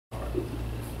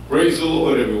Praise the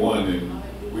Lord, everyone.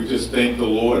 And we just thank the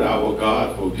Lord, our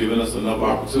God, for giving us another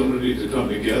opportunity to come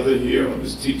together here on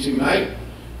this teaching night.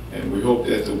 And we hope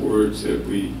that the words that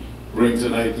we bring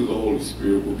tonight through the Holy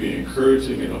Spirit will be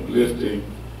encouraging and uplifting.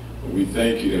 And we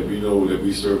thank you that we know that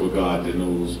we serve a God that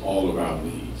knows all of our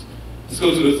needs. Let's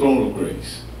go to the throne of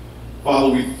grace.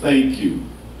 Father, we thank you.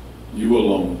 You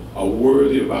alone are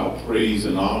worthy of our praise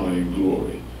and honor and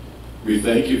glory. We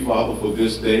thank you, Father, for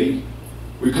this day.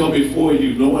 We come before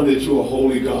you knowing that you're a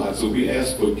holy God, so we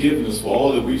ask forgiveness for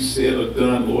all that we've said or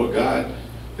done, Lord God,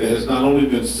 that has not only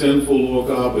been sinful, Lord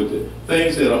God, but the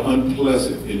things that are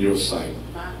unpleasant in your sight.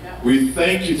 We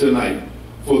thank you tonight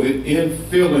for the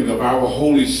infilling of our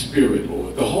Holy Spirit,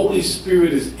 Lord. The Holy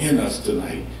Spirit is in us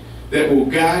tonight that will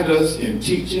guide us in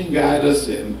teaching, guide us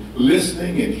in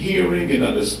listening and hearing and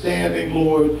understanding,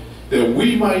 Lord, that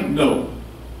we might know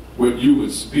what you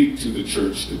would speak to the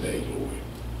church today, Lord.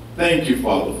 Thank you,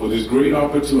 Father, for this great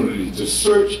opportunity to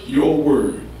search your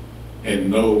word and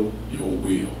know your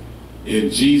will. In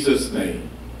Jesus' name,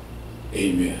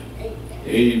 amen.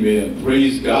 Amen.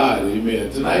 Praise God.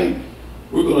 Amen. Tonight,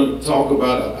 we're going to talk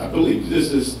about, I believe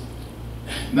this is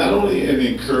not only an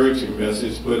encouraging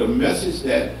message, but a message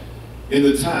that in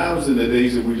the times and the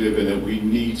days that we live in, that we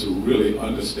need to really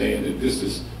understand that this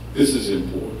is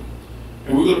important.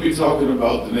 And we're going to be talking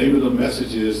about, the name of the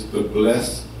message is The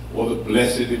Blessed, or the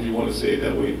Blessed, if you want to say it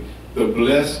that way, the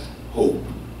blessed hope.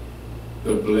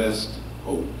 The blessed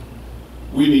hope.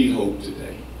 We need hope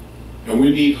today. And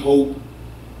we need hope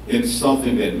in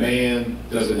something that man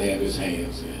doesn't have his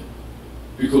hands in.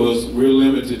 Because we're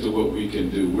limited to what we can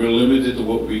do. We're limited to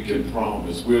what we can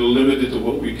promise. We're limited to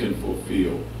what we can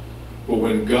fulfill. But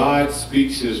when God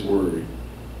speaks his word,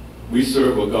 we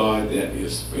serve a God that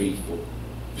is faithful.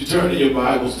 If you turn in your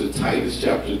Bibles to Titus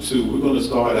chapter 2, we're going to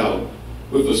start out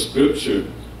with a scripture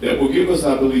that will give us,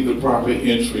 I believe, the proper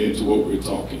entry into what we're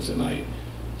talking tonight.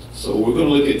 So we're going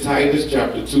to look at Titus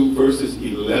chapter 2, verses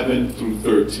 11 through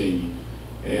 13.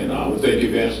 And I would thank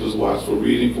Evangelist Watts for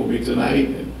reading for me tonight.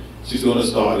 And she's going to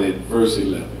start at verse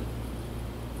 11.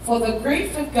 For the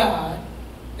grace of God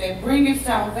that bringeth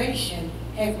salvation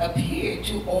has appeared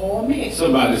to all men.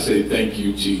 Somebody say, thank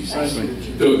you, Jesus. Thank you,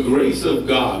 Jesus. The grace of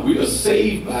God. We are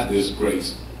saved by this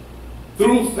grace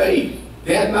through faith.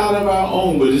 That not of our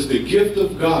own, but it's the gift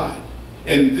of God.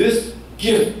 And this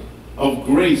gift of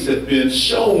grace has been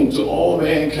shown to all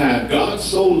mankind. God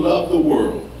so loved the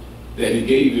world that he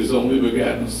gave his only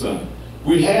begotten Son.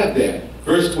 We have that.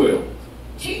 Verse 12.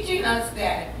 Teaching us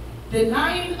that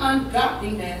denying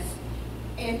ungodliness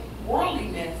and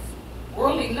worldliness,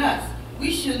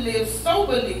 we should live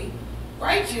soberly,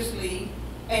 righteously,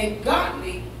 and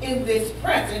godly in this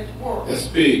present world. That's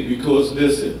big, because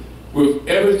listen, with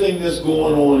everything that's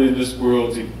going on in this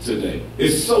world today,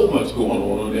 there's so much going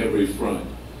on every front.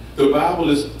 The Bible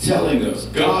is telling us,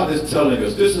 God is telling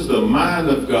us, this is the mind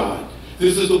of God.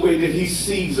 This is the way that he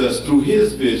sees us through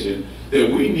his vision,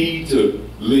 that we need to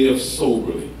live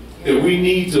soberly, that we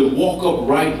need to walk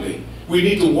uprightly. We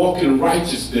need to walk in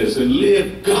righteousness and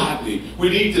live godly. We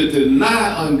need to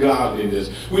deny ungodliness.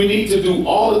 We need to do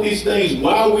all of these things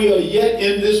while we are yet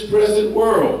in this present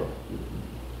world.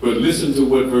 But listen to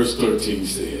what verse 13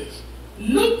 says.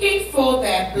 Looking for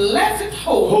that blessed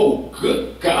hope. Oh,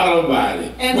 good God Almighty.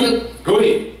 Go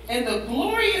ahead. And the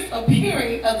glorious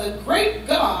appearing of the great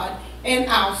God and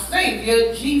our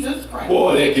Savior, Jesus Christ.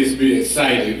 Boy, that gets me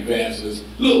excited, Evangelist.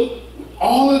 Look,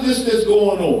 all of this that's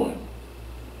going on,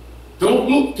 don't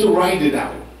look to write it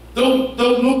out. Don't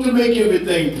look to make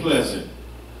everything pleasant.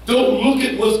 Don't look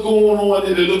at what's going on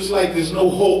and it looks like there's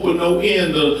no hope or no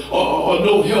end or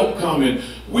no help coming.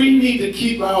 We need to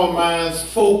keep our minds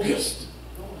focused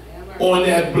on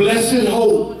that blessed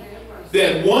hope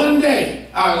that one day,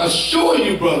 I assure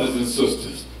you, brothers and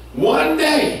sisters, one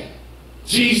day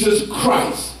Jesus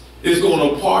Christ is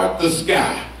going to part the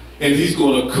sky and he's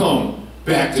going to come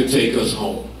back to take us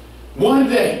home. One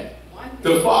day,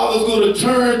 the Father's going to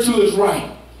turn to his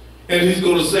right and he's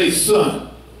going to say, son,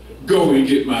 go and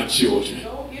get my children.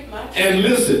 And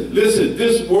listen,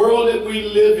 this world that we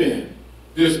live in,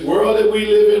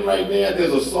 right now,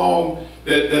 there's a song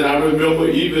that I remember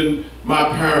even my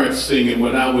parents singing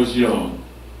when I was young.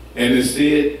 And it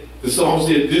said, the song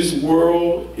said, this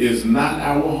world is not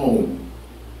our home.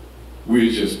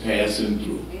 We're just passing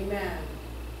through. Amen.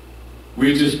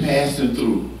 We're just passing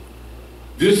through.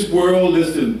 This world,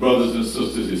 listen, brothers and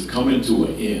sisters, is coming to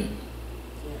an end.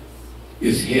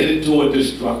 It's headed toward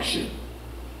destruction.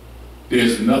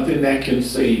 There's nothing that can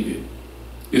save it.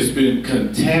 It's been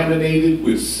contaminated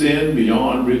with sin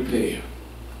beyond repair.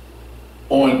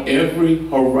 On every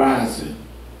horizon,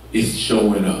 it's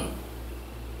showing up.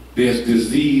 There's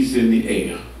disease in the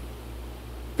air.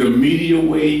 The media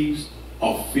waves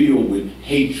are filled with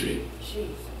hatred,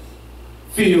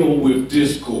 filled with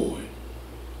discord.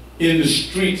 In the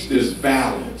streets, there's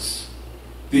violence.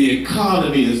 The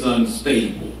economy is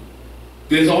unstable.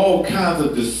 There's all kinds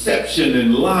of deception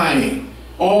and lying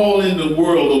all in the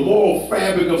world. The moral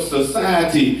fabric of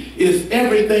society is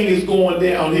everything is going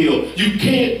downhill. You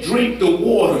can't drink the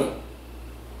water.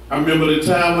 I remember the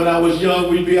time when I was young,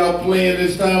 we'd be out playing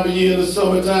this time of year in the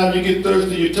summertime. You get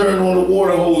thirsty, you turn on the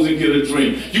water hose and get a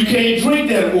drink. You can't drink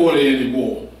that water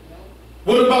anymore.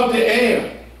 What about the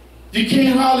air? You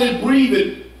can't hardly breathe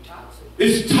it.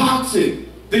 It's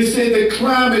toxic. They said that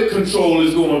climate control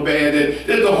is going bad,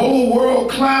 that the whole world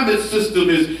climate system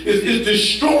is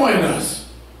destroying us.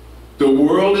 The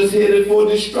world is headed for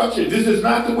destruction. This is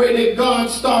not the way that God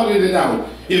started it out.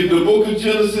 In the book of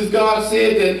Genesis, God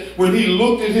said that when he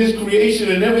looked at his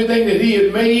creation and everything that he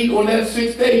had made on that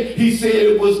sixth day, he said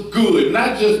it was good.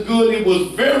 Not just good, it was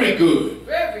very good.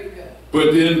 Very good.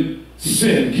 But then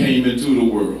sin came into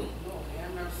the world. Lord,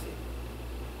 have mercy.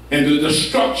 And the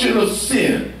destruction of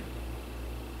sin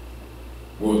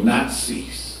will not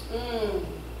cease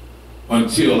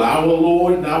until our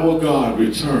Lord and our God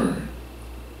return.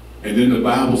 And then the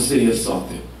Bible says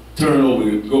something. Turn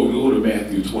over, go to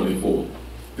Matthew 24.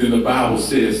 Then the Bible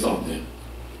says something.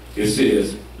 It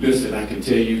says, listen, I can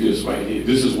tell you this right here.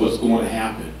 This is what's going to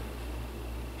happen.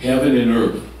 Heaven and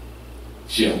earth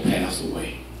shall pass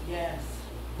away. Yes.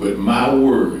 But my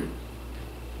word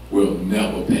will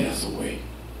never pass away.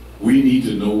 We need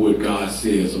to know what God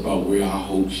says about where our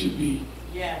hope should be.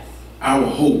 Yes. Our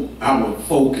hope, our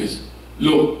focus.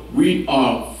 Look, we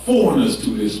are foreigners to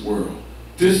this world.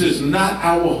 This is not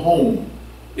our home.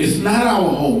 It's not our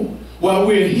home. While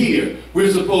we're here, we're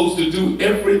supposed to do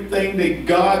everything that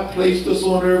God placed us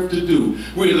on earth to do.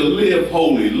 We're to live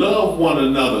holy, love one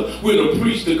another. We're to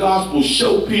preach the gospel,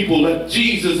 show people that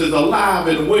Jesus is alive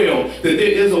and well, that there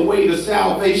is a way to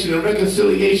salvation and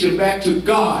reconciliation back to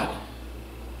God.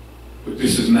 But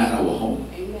this is not our home.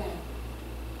 Amen.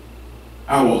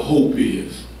 Our hope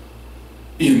is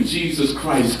in Jesus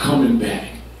Christ coming back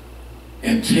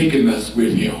and taking us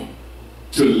with him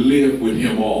to live with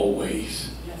him always.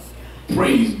 Yes, God.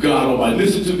 Praise God Almighty.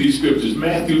 Listen to these scriptures.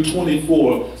 Matthew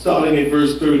 24, starting at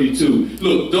verse 32.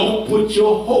 Look, don't put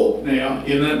your hope now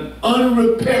in an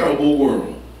unrepairable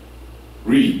world.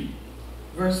 Read.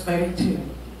 Verse 32.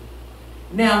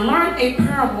 Now learn a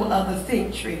parable of the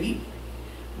fig tree.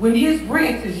 When his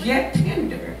branch is yet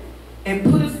tender and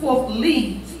putteth forth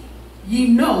leaves, ye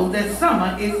know that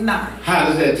summer is nigh. How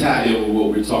does that tie in with what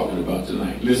we're talking about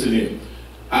tonight? Listen here.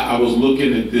 I was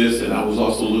looking at this, and I was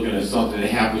also looking at something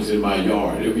that happens in my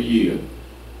yard every year.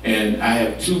 And I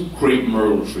have 2 crepe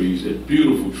myrtle trees. They're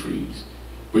beautiful trees.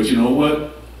 But you know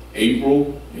what?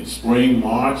 April, in spring,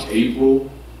 March,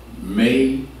 April,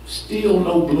 May, still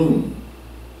no bloom.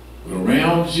 But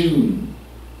around June,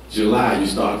 July, you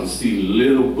start to see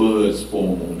little buds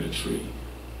form on the tree.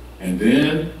 And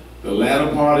then the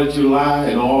latter part of July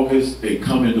and August, they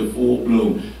come into full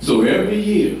bloom. So every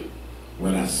year,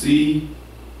 when I see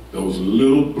those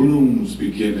little blooms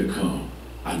begin to come,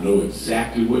 I know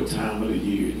exactly what time of the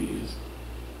year it is.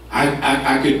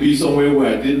 I could be somewhere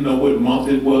where I didn't know what month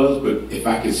it was, but if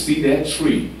I could see that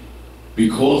tree,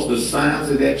 because the signs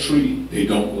of that tree, they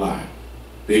don't lie.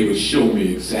 They would show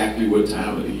me exactly what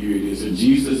time of the year it is. And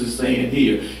Jesus is saying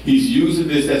here, he's using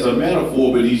this as a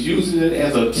metaphor, but he's using it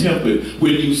as a template.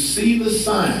 When you see the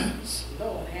signs,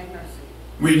 Lord, have mercy.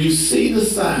 when you see the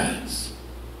signs,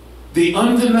 the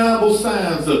undeniable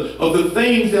signs of the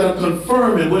things that are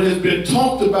confirming what has been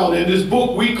talked about in this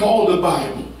book we call the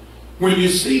Bible, when you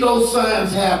see those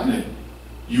signs happening,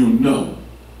 you know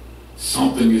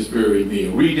something is very near.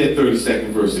 Read that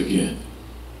 32nd verse again.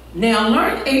 Now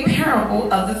learn a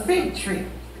parable of the fig tree.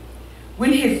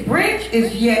 When his branch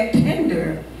is yet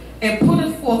tender and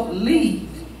putteth forth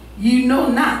leaves, you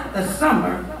know not the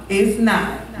summer is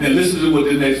nigh. Now listen to what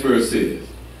the next verse says.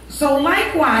 So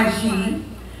likewise ye,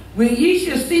 when ye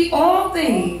shall see all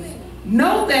things,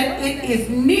 know that it is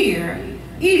near,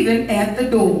 even at the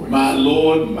door. My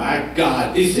Lord, my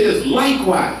God. It says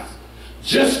likewise.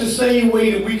 Just the same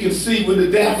way that we can see when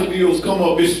the daffodils come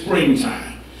up, it's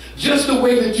springtime. Just the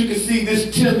way that you can see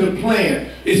this tender plant,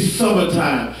 it's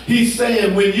summertime. He's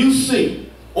saying when you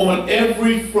see on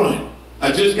every front,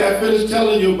 I just got finished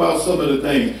telling you about some of the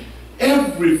things.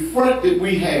 Every front that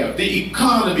we have, the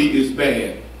economy is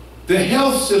bad. The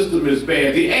health system is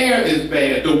bad. The air is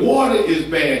bad. The water is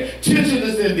bad. Tension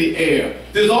is in the air.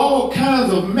 There's all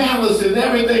kinds of malice and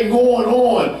everything going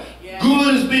on. Yeah.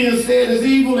 Good is being said as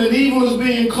evil, and evil is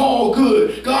being called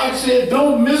good. God said,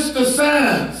 don't miss the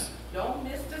signs. Don't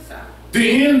miss the sign.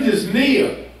 The end is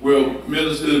near. Well,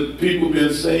 minister, people have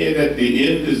been saying that the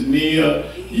end is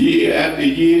near year after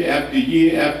year after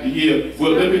year after year.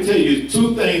 Well, let me tell you,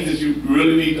 two things that you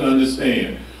really need to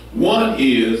understand. One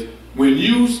is, when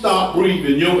you stop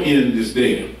breathing, your end is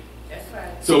there. That's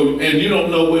right. So, and you don't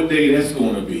know what day that's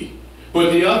going to be.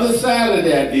 But the other side of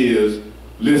that is,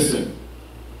 listen,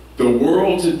 the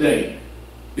world today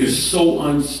is so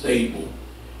unstable.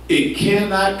 It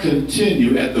cannot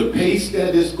continue at the pace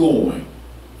that it's going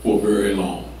for very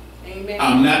long. Amen.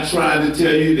 I'm not trying to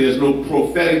tell you, there's no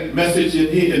prophetic message in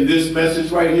here, in this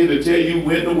message right here, to tell you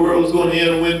when the world is going to end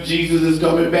and when Jesus is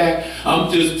coming back.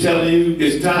 I'm just telling you,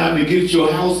 it's time to get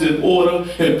your house in order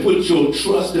and put your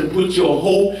trust and put your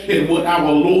hope in what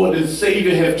our Lord and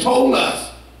Savior have told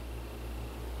us.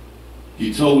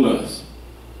 He told us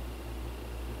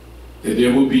that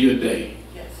there will be a day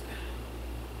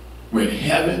when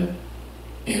heaven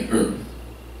and earth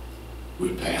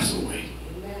would pass away.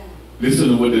 Amen. Listen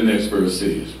to what the next verse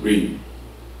says. Read.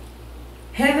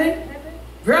 Heaven,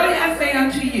 verily I say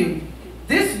unto you,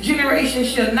 this generation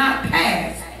shall not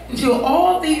pass till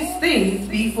all these things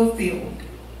be fulfilled.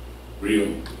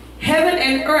 Real. Heaven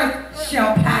and earth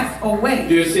shall pass away.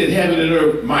 There said heaven and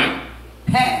earth might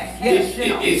Pass, yes,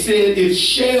 shall. It said it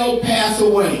shall pass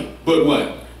away. But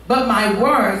what? But my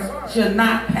words shall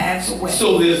not pass away.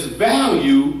 So there's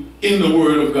value in the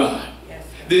Word of God. Yes,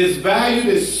 There's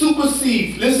value that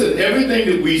supersedes, listen, everything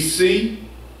that we see,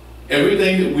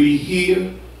 everything that we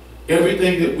hear,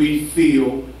 everything that we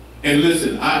feel. And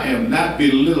listen, I am not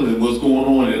belittling what's going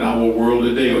on in our world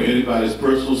today or anybody's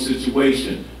personal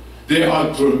situation. There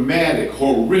are dramatic,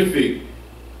 horrific,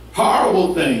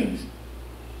 horrible things.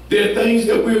 There are things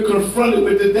that we're confronted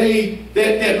with today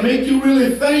that make you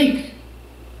really think.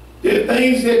 There are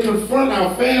things that confront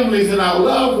our families and our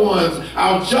loved ones,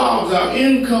 our jobs, our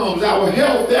incomes, our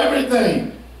health,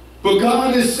 everything. But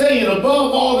God is saying,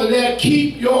 above all of that,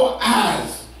 keep your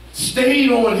eyes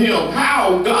stayed on Him.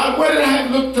 How? God, what did I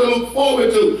have to look forward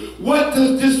to? What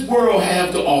does this world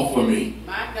have to offer me?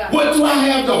 my God. What do I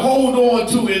have to hold on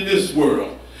to in this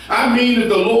world? I mean, if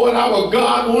the Lord, our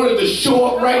God, wanted to show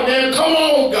up right there, come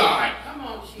on, God. Come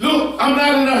on, Jesus. Look, I'm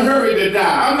not in a hurry to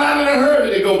die. I'm not in a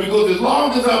hurry to go, because as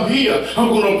long as I'm here, I'm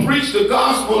going to preach the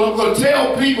gospel. I'm going to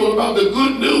tell people about the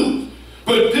good news.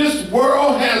 But this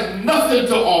world has nothing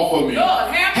to offer me.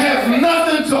 Lord, has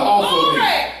nothing to offer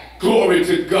me. Glory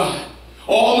to God.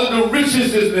 All of the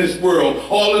riches in this world,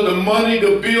 all of the money,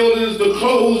 the buildings, the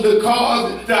clothes, the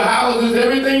cars, the houses,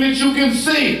 everything that you can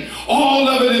see, all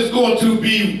of it is going to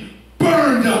be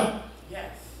burned up.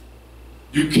 Yes.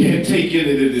 You can't take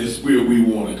any of this where we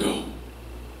want to go.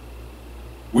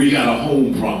 We got a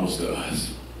home promised to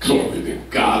us. Glory to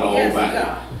God Almighty. Yes,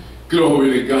 God.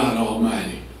 Glory to God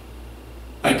Almighty.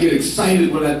 I get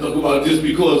excited when I talk about this,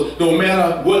 because no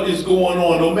matter what is going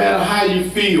on, no matter how you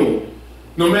feel,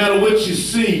 no matter what you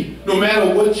see, no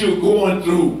matter what you're going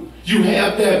through, you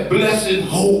have that blessed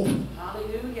hope.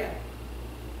 Hallelujah.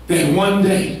 That one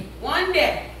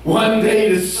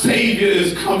day the Savior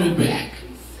is coming back.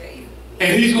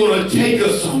 And He's going to take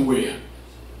us somewhere.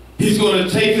 He's going to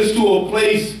take us to a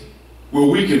place where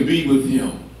we can be with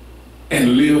Him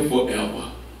and live forever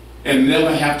and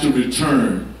never have to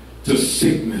return to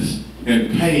sickness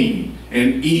and pain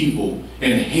and evil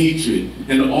and hatred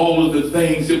and all of the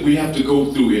things that we have to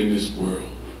go through in this world.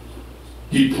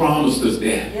 He promised us that.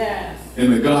 Yes.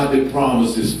 And the God that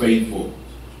promised is faithful.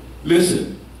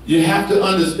 Listen, you have to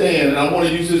understand, and I want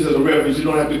to use this as a reference, you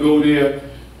don't have to go there,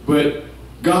 but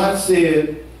God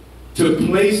said to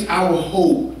place our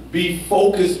hope, be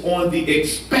focused on the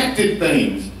expected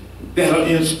things that are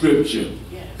in Scripture.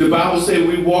 Yes. The Bible says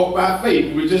we walk by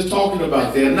faith. We were just talking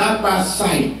about that, not by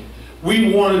sight.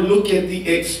 We want to look at the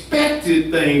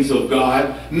expected things of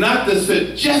God, not the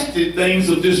suggested things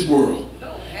of this world.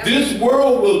 This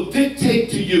world will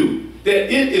dictate to you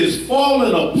that it is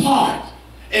falling apart.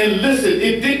 And listen,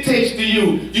 it dictates to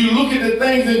you. You look at the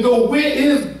things and go, where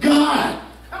is God?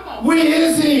 Come on. Where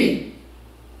is He?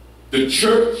 The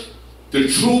church, the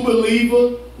true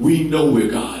believer, we know where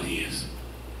God is.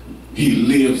 He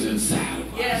lives inside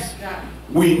of us. Yes, God.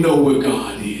 We know where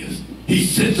God is. He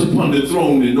sits upon the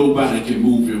throne and nobody can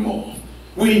move Him off.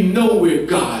 We know where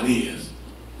God is.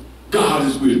 God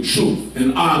is where truth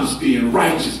and honesty and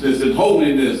righteousness and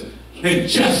holiness and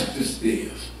justice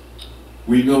is.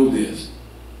 We know this.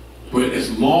 But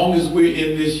as long as we're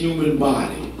in this human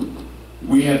body,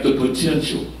 we have the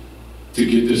potential to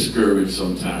get discouraged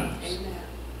sometimes. Amen.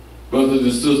 Brothers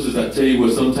and sisters, I tell you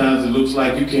what, sometimes it looks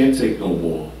like you can't take no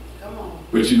more. Come on.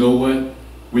 But you know what?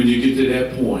 When you get to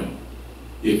that point,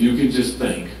 if you can just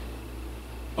think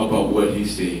about what He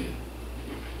said,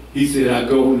 He said, I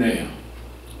go now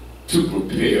to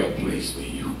prepare a place for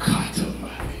you. God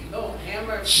Almighty. Oh,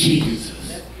 hammer. Jesus.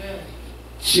 That's good.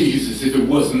 Jesus, if it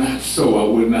was not so,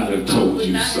 I would not have told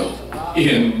you so.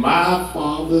 In my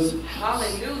Father's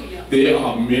house, Hallelujah. there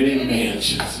are many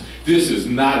mansions. This is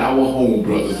not our home,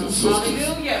 brothers and sisters.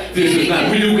 Hallelujah. This is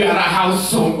not, you got a house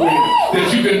somewhere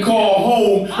that you can call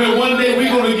home. And one day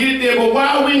we're going to get there, but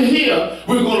while we're here,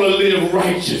 we're going to live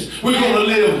righteous. We're going to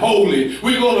live holy.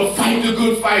 We're going to fight the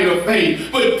good fight of faith.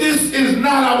 But this is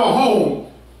not our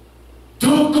home.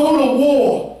 Don't go to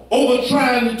war over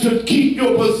trying to keep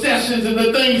your possessions and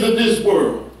the things of this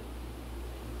world.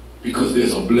 Because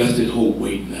there's a blessed hope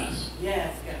waiting us.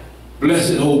 Yes, God.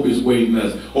 Blessed hope is waiting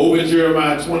us. Over in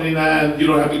Jeremiah 29, you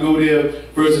don't have to go there,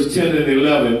 verses 10 and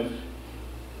 11.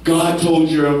 God told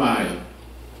Jeremiah,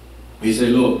 he said,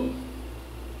 look,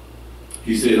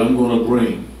 he said, I'm going to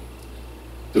bring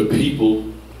the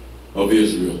people of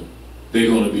Israel. They're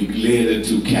going to be led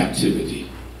into captivity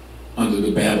under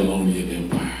the Babylonian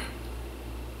Empire.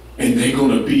 And they're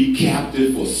going to be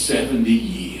captive for 70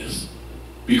 years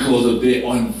because of their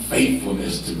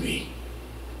unfaithfulness to me,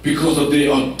 because of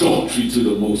their adultery to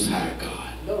the Most High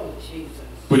God. Lord Jesus.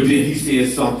 But then he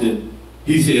said something.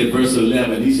 He said, verse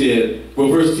 11, he said, well,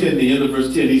 verse 10, the end of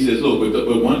verse 10, he says, look,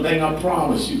 but one thing I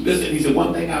promise you. Listen, he said,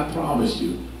 one thing I promise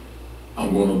you.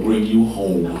 I'm going to bring you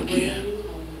home again.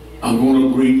 I'm going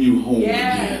to bring you home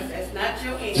again. That's not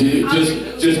your end.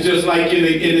 Just like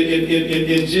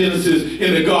in Genesis,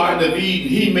 in the Garden of Eden,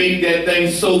 he made that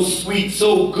thing so sweet,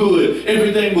 so good.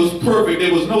 Everything was perfect.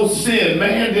 There was no sin.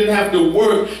 Man didn't have to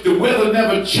work. The weather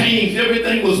never changed.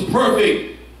 Everything was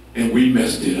perfect. And we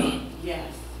messed it up.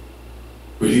 Yes.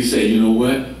 But he said, you know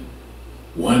what?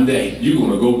 One day, you're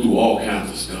going to go through all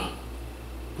kinds of stuff.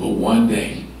 But one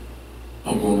day,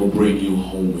 I'm going to bring you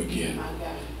home again.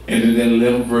 And in that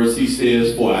 11th verse, he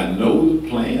says, for I know the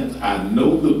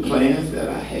plans that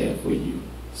I have for you,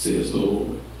 says the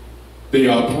Lord. They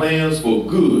are plans for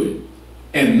good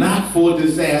and not for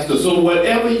disaster. So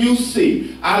whatever you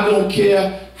see, I don't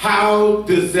care how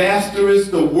disastrous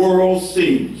the world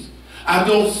seems. I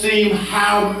don't seem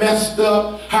how messed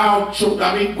up,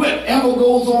 whatever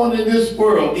goes on in this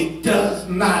world, it does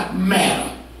not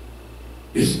matter.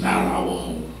 It's not our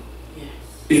home. Yes.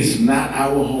 It's not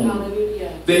our home.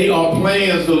 Hallelujah. They are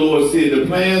plans, the Lord said. The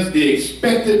plans, the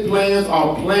expected plans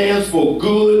are plans for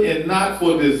good and not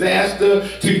for disaster,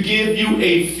 to give you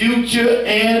a future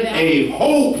and a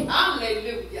hope.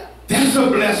 Hallelujah. That's a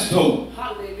blessed hope.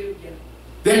 Hallelujah.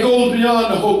 That goes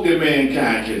beyond the hope that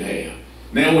mankind can have.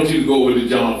 Now I want you to go over to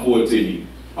John 14.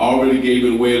 I already gave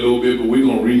it away a little bit, but we're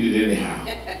going to read it anyhow.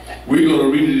 We're going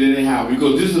to read it anyhow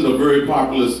because this is a very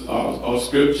popular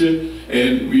scripture,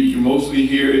 and you mostly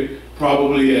hear it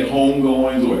probably at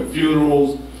homegoings or at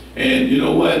funerals. And you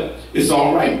know what? It's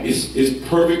all right. It's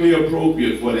perfectly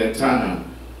appropriate for that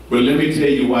time. But let me tell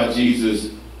you why Jesus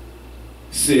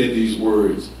said these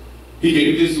words. He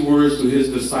gave these words to his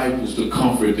disciples to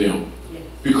comfort them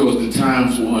because the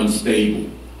times were unstable.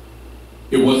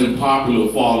 It wasn't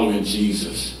popular following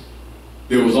Jesus.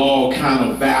 There was all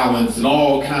kind of violence and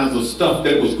all kinds of stuff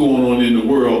that was going on in the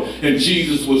world. And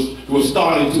Jesus was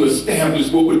starting to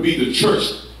establish what would be the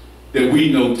church that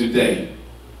we know today.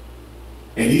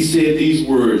 And he said these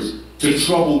words to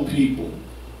troubled people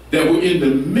that were in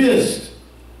the midst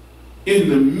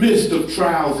of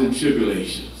trials and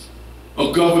tribulations.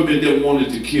 A government that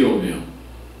wanted to kill them.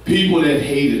 People that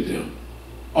hated them.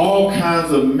 All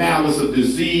kinds of malice of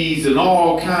disease and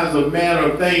all kinds of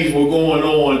manner of things were going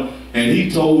on. And he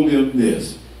told them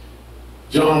this.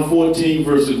 John 14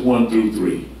 verses 1 through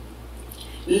 3.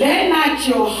 Let not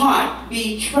your heart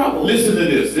be troubled. Listen to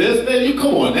this.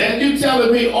 Come on, man. You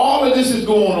telling me all of this is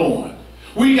going on.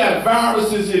 We got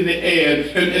viruses in the air,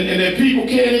 and then people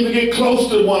can't even get close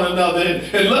to one another,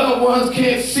 and loved ones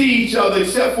can't see each other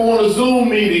except for on a Zoom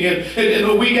meeting,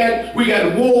 and we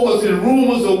got wars and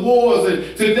rumors of wars,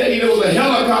 and today there was a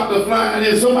helicopter flying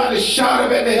in, somebody shot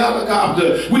up at the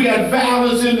helicopter. We got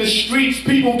violence in the streets,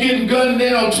 people getting gunned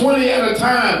down 20 at a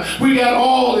time. We got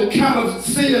all the kind of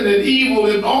sin and evil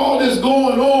and all this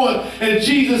going on, and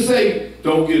Jesus said,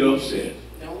 don't get upset.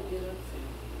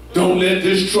 Don't let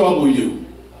this trouble you.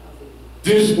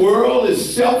 This world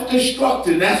is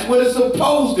self-destructing. That's what it's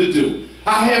supposed to do.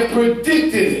 I have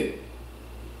predicted it,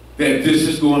 that this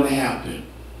is going to happen.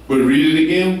 But read it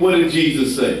again. What did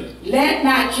Jesus say? Let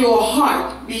not your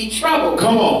heart be troubled.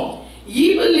 Come on.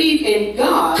 Ye believe in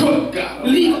God. Good God.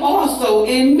 Believe also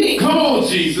in me. Come on,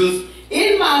 Jesus.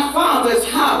 In my Father's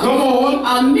house come on,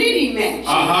 are many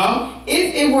mansions.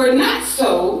 If it were not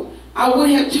so, I would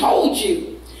have told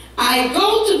you. I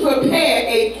go to prepare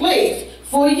a place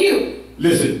for you.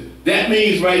 Listen, That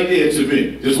means right there to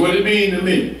me. Just what it means to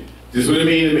me. Just what it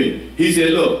means to me. He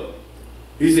said, look,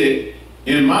 he said,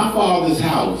 in my Father's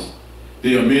house,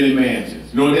 there are many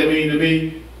mansions. You know what that means to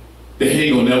me? That he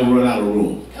ain't gonna never run out of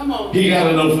room. Come on. He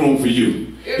got enough room for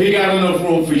you. He got enough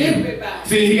room for you. Everybody.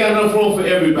 See, he got enough room for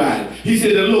everybody. He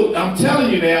said, look, I'm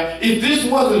telling you now, if this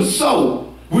wasn't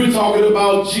so, we're talking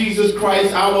about Jesus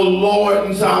Christ, our Lord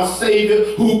and our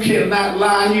Savior, who cannot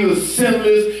lie. He was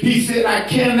sinless. He said, I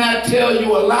cannot tell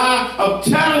you a lie. I'm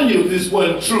telling you, if this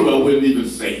wasn't true, I wouldn't even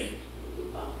say it.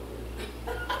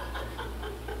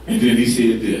 And then he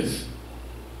said this,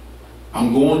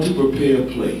 I'm going to prepare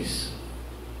a place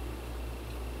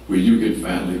where you can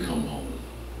finally come home.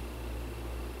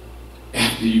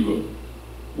 After you go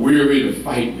weary of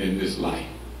fighting in this life,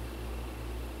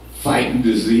 fighting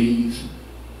disease,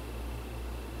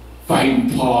 fighting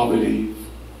poverty,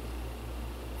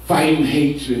 fighting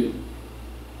hatred,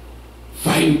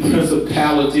 fighting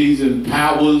principalities and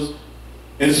powers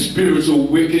and spiritual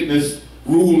wickedness,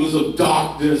 rulers of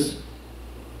darkness.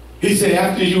 He said,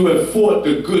 after you have fought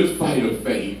the good fight of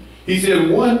faith, he said,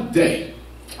 one day,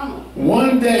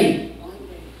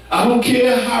 I don't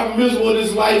care how miserable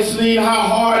this life seems, how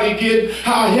hard it gets,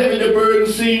 how heavy the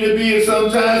burden seems to be, and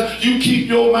sometimes you keep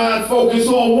your mind focused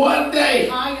on one day.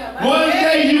 One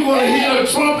day you're going to hear a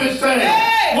trumpet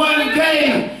sound. One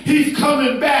day he's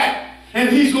coming back and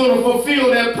he's going to fulfill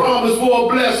that promise for a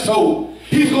blessed hope.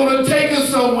 He's going to take us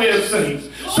somewhere, saints.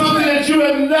 Something that you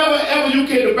have never ever,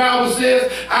 the Bible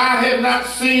says, I have not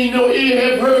seen, nor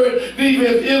ear have heard, neither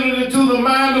has entered into the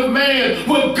mind of man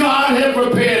what God had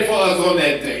prepared for us on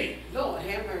that day. Lord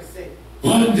have mercy.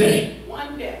 One day.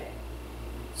 One day.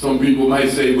 Some people might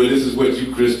say, well, this is what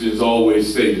you Christians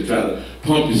always say to try to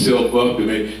pump yourself up to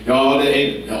make, y'all, that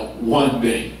ain't, no, one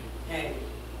day. Hey.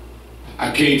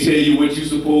 I can't tell you what you're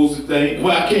supposed to think.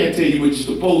 Well, I can't tell you what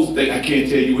you're supposed to think. I can't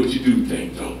tell you what you do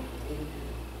think, though.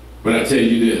 But I tell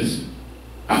you this,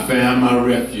 I found my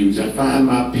refuge. I find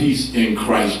my peace in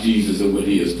Christ Jesus and what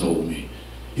he has told me.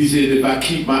 He said, if I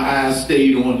keep my eyes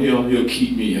stayed on him, he'll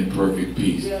keep me in perfect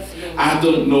peace. Yes, I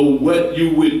don't know what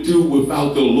you would do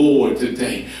without the Lord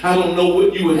today. I don't know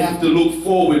what you would have to look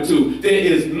forward to. There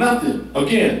is nothing,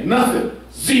 again, nothing,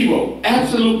 zero,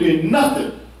 absolutely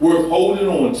nothing worth holding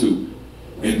on to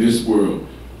in this world.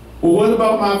 Well, what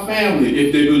about my family?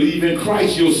 If they believe in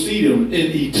Christ, you'll see them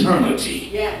in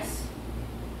eternity. Yes.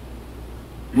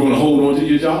 You want to hold on to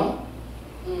your job?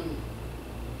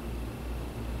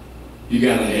 You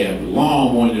got to have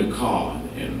alarm on your car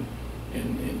and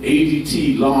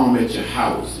ADT alarm at your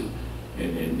house.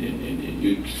 And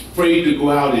you're afraid to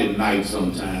go out at night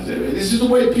sometimes. This is the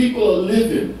way people are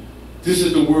living. This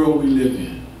is the world we live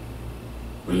in.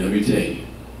 But let me tell you,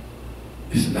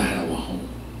 it's not our home.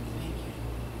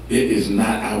 It is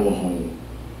not our home.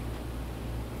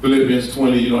 Philippians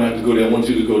 20, you don't have to go there. I want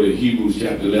you to go to Hebrews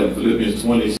chapter 11. Philippians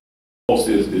 20, Paul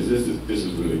says this. This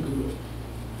is really good.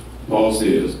 Paul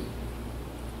says,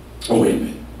 oh, wait a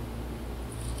minute.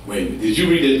 Wait a minute. Did you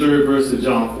read that third verse of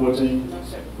John 14? No,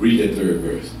 sir. Read that third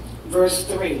verse. Verse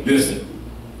 3. Listen.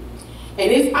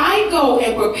 And if I go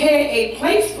and prepare a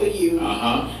place for you,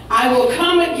 I will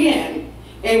come again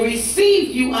and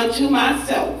receive you unto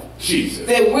myself. Jesus.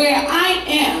 That where I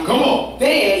am, come on,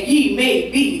 there ye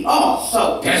may be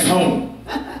also. That's home.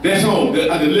 That's home. The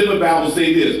Living Bible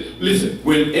say this. Listen,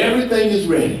 when everything is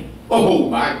ready. Oh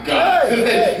my God.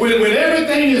 Hey. When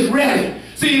everything is ready.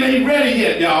 See, it ain't ready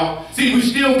yet, y'all. See, we're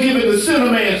still giving the sinner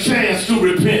man a chance to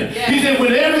repent. Yes. He said,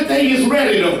 when everything is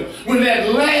ready, though, when that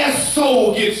last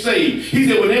soul gets saved, he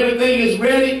said, when everything is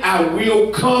ready, I will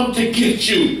come to get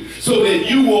you so that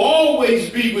you will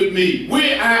always be with me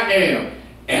where I am.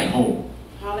 At home.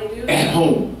 Hallelujah. At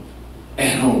home.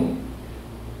 At home.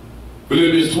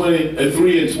 Philippians 3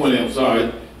 and 20, I'm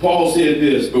sorry. Paul said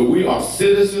this, but we are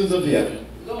citizens of heaven.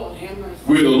 Lord, have mercy.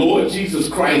 Where the Lord Jesus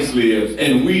Christ lives,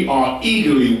 and we are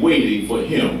eagerly waiting for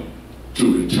him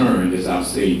to return as our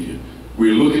Savior.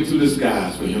 We're looking to the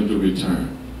skies for him to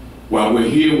return. While we're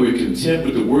here, we're content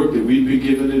with the work that we've been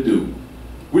given to do.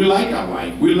 We like our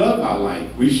life. We love our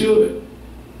life. We should.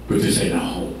 But this ain't our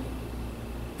home.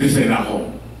 This ain't our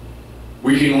home.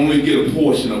 We can only get a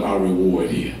portion of our reward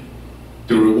here.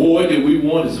 The reward that we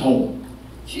want is home.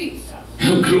 Jesus.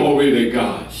 Glory to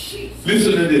God. Jesus.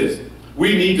 Listen to this.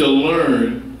 We need to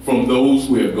learn from those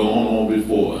who have gone on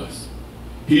before us.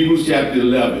 Hebrews chapter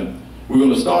 11. We're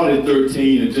going to start at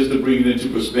 13, and just to bring it into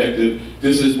perspective,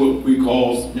 this is what we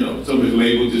call, some have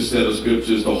labeled this set of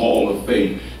scriptures the Hall of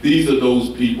Faith. These are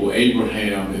those people,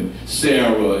 Abraham and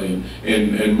Sarah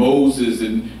and Moses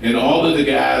and all of the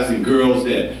guys and girls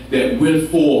that went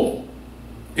forth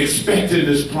expecting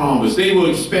this promise. They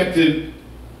were expecting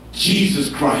Jesus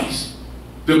Christ,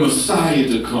 the Messiah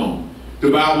to come.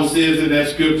 The Bible says in that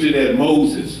scripture that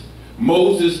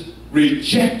Moses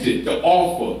rejected the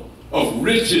offer of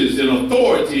riches and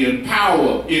authority and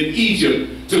power in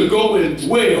Egypt to go and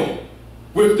dwell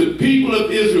with the people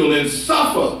of Israel and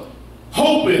suffer,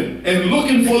 hoping and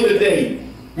looking for the day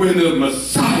when the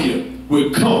Messiah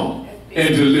would come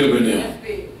and deliver them.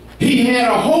 He had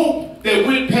a hope that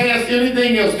went past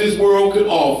anything else this world could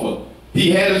offer.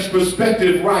 He had his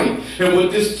perspective right. And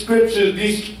what these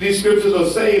scriptures are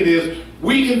saying is,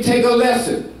 we can take a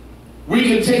lesson. We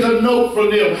can take a note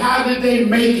from them. How did they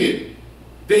make it?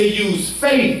 They used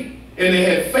faith, and they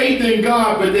had faith in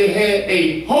God, but they had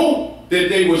a hope that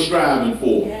they were striving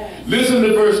for. Yes. Listen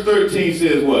to verse 13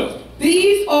 says what?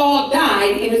 These all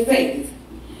died in the faith,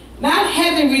 not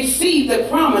having received the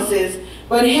promises,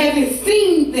 but having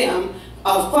seen them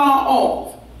afar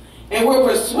off, and were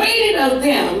persuaded of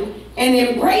them, and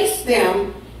embraced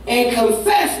them, and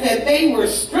confessed that they were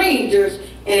strangers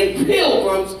and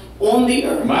pilgrims on the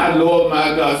earth. My Lord,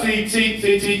 my God. See,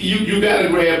 you got to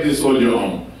grab this on your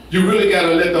own. You really got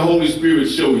to let the Holy Spirit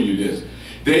show you this.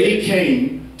 They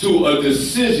came to a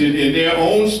decision in their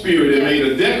own spirit and made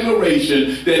a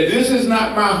declaration that this is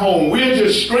not my home. We're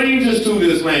just strangers to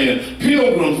this land,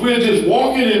 pilgrims. We're just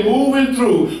walking and moving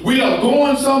through. We are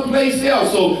going someplace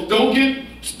else. So don't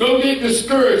get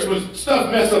discouraged when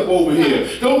stuff mess up over here.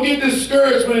 Don't get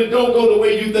discouraged when it don't go the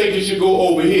way you think it should go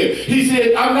over here. He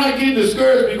said, I'm not getting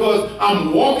discouraged because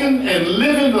I'm walking and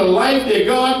living the life that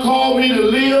God called me to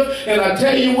live. And I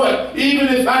tell you what, even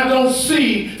if I don't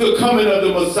see the coming of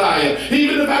the Messiah,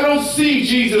 even if I don't see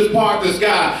Jesus part the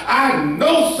sky, I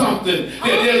know something, that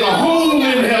there's a home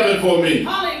in heaven for me.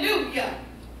 Hallelujah.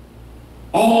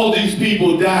 All these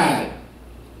people died,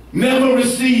 never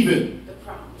receiving.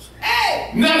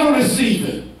 Never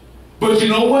receiving. But you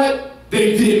know what?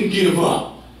 They didn't give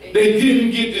up. They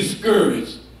didn't get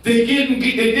discouraged. They didn't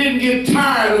get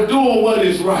tired of doing what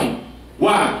is right.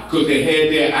 Why? Because they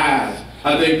had their eyes.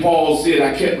 I think Paul said,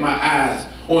 I kept my eyes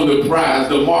on the prize,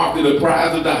 the mark of the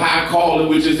prize of the high calling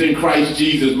which is in Christ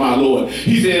Jesus, my Lord.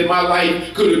 He said, my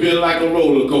life could have been like a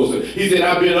roller coaster. He said,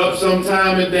 I've been up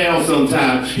sometime and down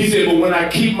sometime. He said, but when I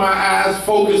keep my eyes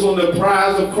focused on the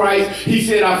prize of Christ, he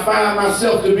said, I find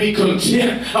myself to be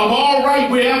content. I'm all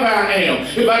right wherever I am.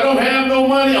 If I don't have no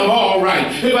money, I'm all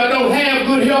right. If I don't have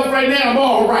good health right now, I'm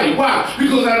all right. Why?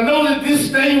 Because I know that this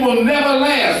thing will never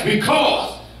last,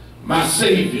 because my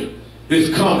Savior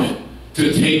is coming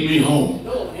to take me home.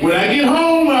 When I get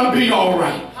home, I'll be all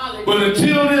right. Hallelujah. But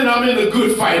until then, I'm in a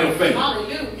good fight of faith.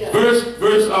 Hallelujah.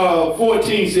 Verse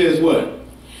 14 says what?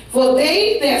 For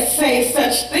they that say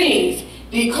such things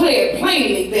declare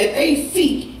plainly that they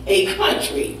seek a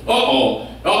country.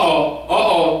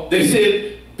 They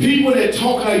said people that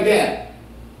talk like that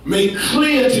make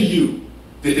clear to you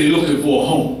that they're looking for a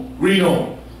home. Read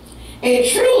on. And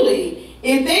truly,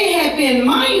 if they had been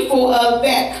mindful of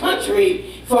that country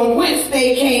from whence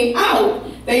they came out,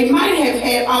 they might have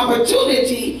had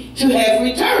opportunity to have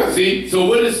returned. See, so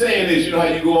what it's saying is, you know how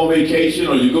you go on vacation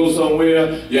or you go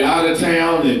somewhere, you're out of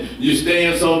town and you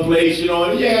stay in some place, you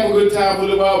know, and you have a good time for a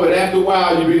little while, but after a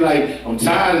while you be like, I'm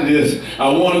tired of this. I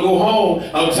want to go home.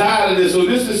 I'm tired of this. So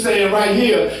this is saying right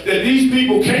here that these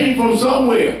people came from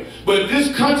somewhere. But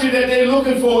this country that they're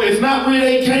looking for is not where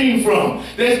they came from.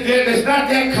 That's not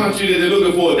that country that they're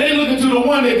looking for. They're looking to the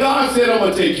one that God said, I'm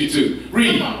going to take you to.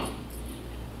 Read.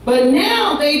 But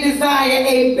now they desire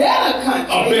a better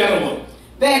country. A better one.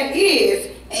 That is,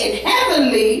 and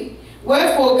heavenly,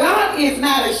 wherefore God is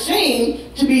not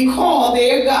ashamed to be called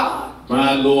their God.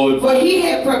 My Lord. For he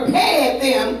had prepared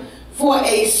them for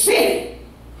a city.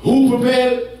 Who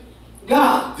prepared?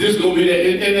 God. This is going to be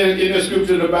that in the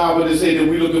scripture in the Bible they say that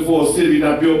we're looking for a city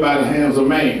not built by the hands of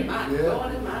man. My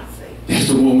Lord and my Savior. That's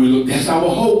the one we look. That's our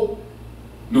hope.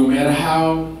 No matter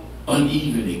how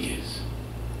uneven it gets,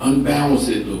 unbalanced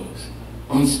it looks,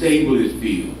 unstable it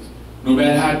feels, no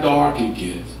matter how dark it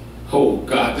gets. Oh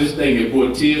God, this thing has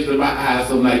brought tears to my eyes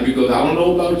some night, because I don't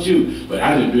know about you, but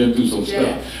I done been through some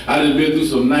stuff. I done been through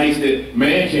some nights that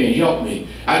man can't help me.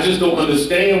 I just don't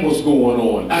understand what's going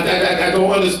on. I don't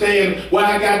understand why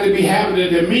I got to be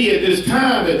happening to me at this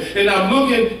time. And I'm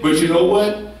looking, but you know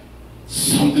what?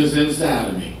 Something's inside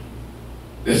of me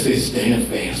that says, stand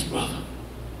fast, brother.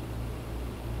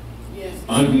 Yes.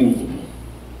 Unmovable.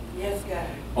 Yes, God.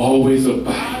 Always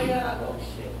abide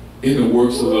in the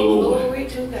works of the Lord. Glory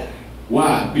to God.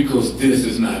 Why? Because this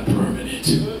is not permanent.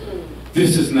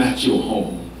 This is not your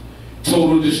home.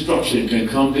 Total destruction can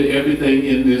come to everything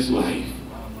in this life.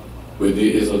 But there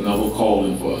is another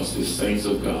calling for us as saints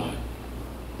of God.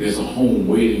 There's a home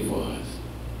waiting for us.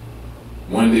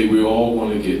 One day we're all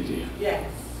going to get there.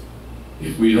 Yes.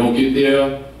 If we don't get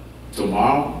there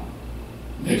tomorrow,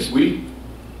 next week,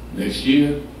 next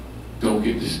year, don't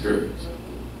get discouraged.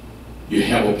 You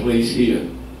have a place here.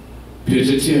 Pitch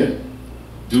a tent.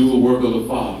 Do the work of the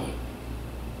Father.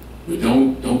 But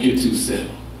don't get too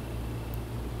settled.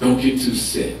 Don't get too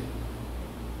set.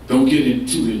 Don't get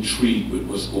too intrigued with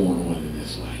what's going on in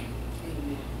this life.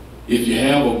 Amen. If you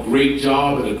have a great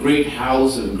job and a great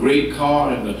house and a great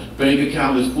car and the bank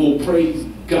account is full, praise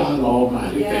God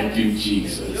Almighty. Yes. Thank you,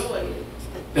 Jesus. Enjoy it.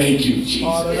 Thank you, Jesus.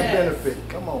 Part of the Yes. benefit.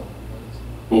 Come on.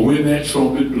 But when that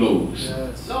trumpet blows,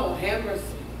 Yes. Lord, have mercy.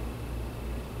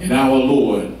 and our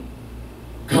Lord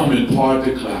come and part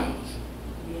the clouds,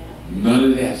 Yeah. none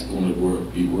of that's going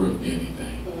to be worth anything.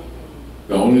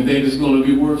 The only thing that's going to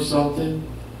be worth something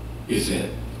is that,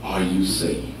 are you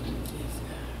saved?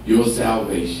 Your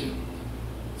salvation.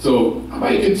 So I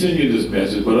might continue this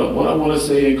message, but what I want to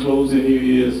say in closing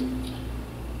here is,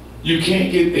 you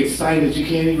can't get excited, you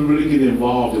can't even really get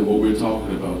involved in what we're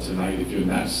talking about tonight if you're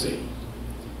not saved.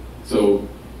 So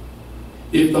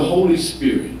if the Holy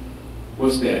Spirit,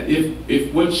 what's that?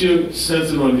 If what you're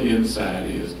sensing on the inside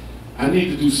is, I need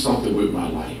to do something with my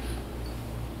life.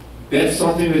 That's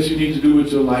something that you need to do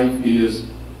with your life, is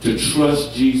to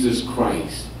trust Jesus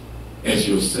Christ as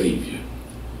your Savior.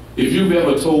 If you've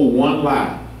ever told one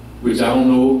lie, which I don't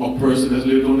know a person that's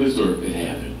lived on this earth that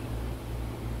haven't,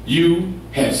 you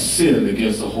have sinned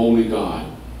against the holy God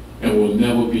and will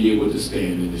never be able to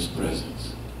stand in His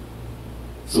presence.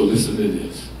 So listen to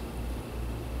this.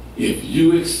 If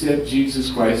you accept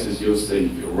Jesus Christ as your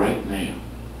Savior right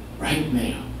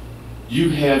now, you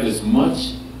have as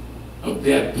much of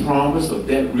that promise, of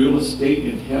that real estate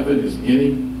in heaven as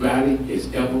anybody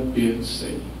has ever been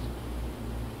saved.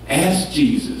 Ask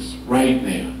Jesus right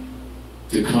now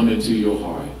to come into your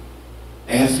heart.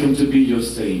 Ask Him to be your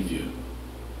Savior.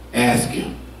 Ask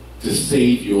Him to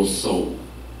save your soul.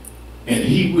 And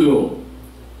He will.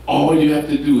 All you have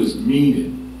to do is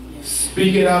mean it.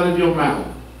 Speak it out of your mouth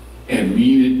and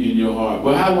mean it in your heart.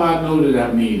 Well, how do I know that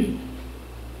I mean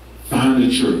it? Find a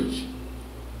church.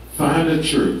 Find a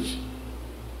church.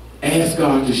 Ask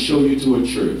God to show you to a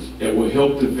church that will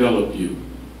help develop you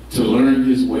to learn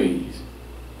His ways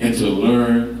and to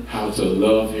learn how to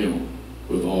love Him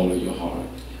with all of your heart.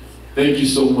 Thank you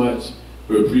so much.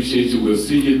 We appreciate you. We'll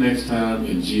see you next time.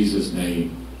 In Jesus'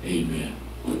 name, amen.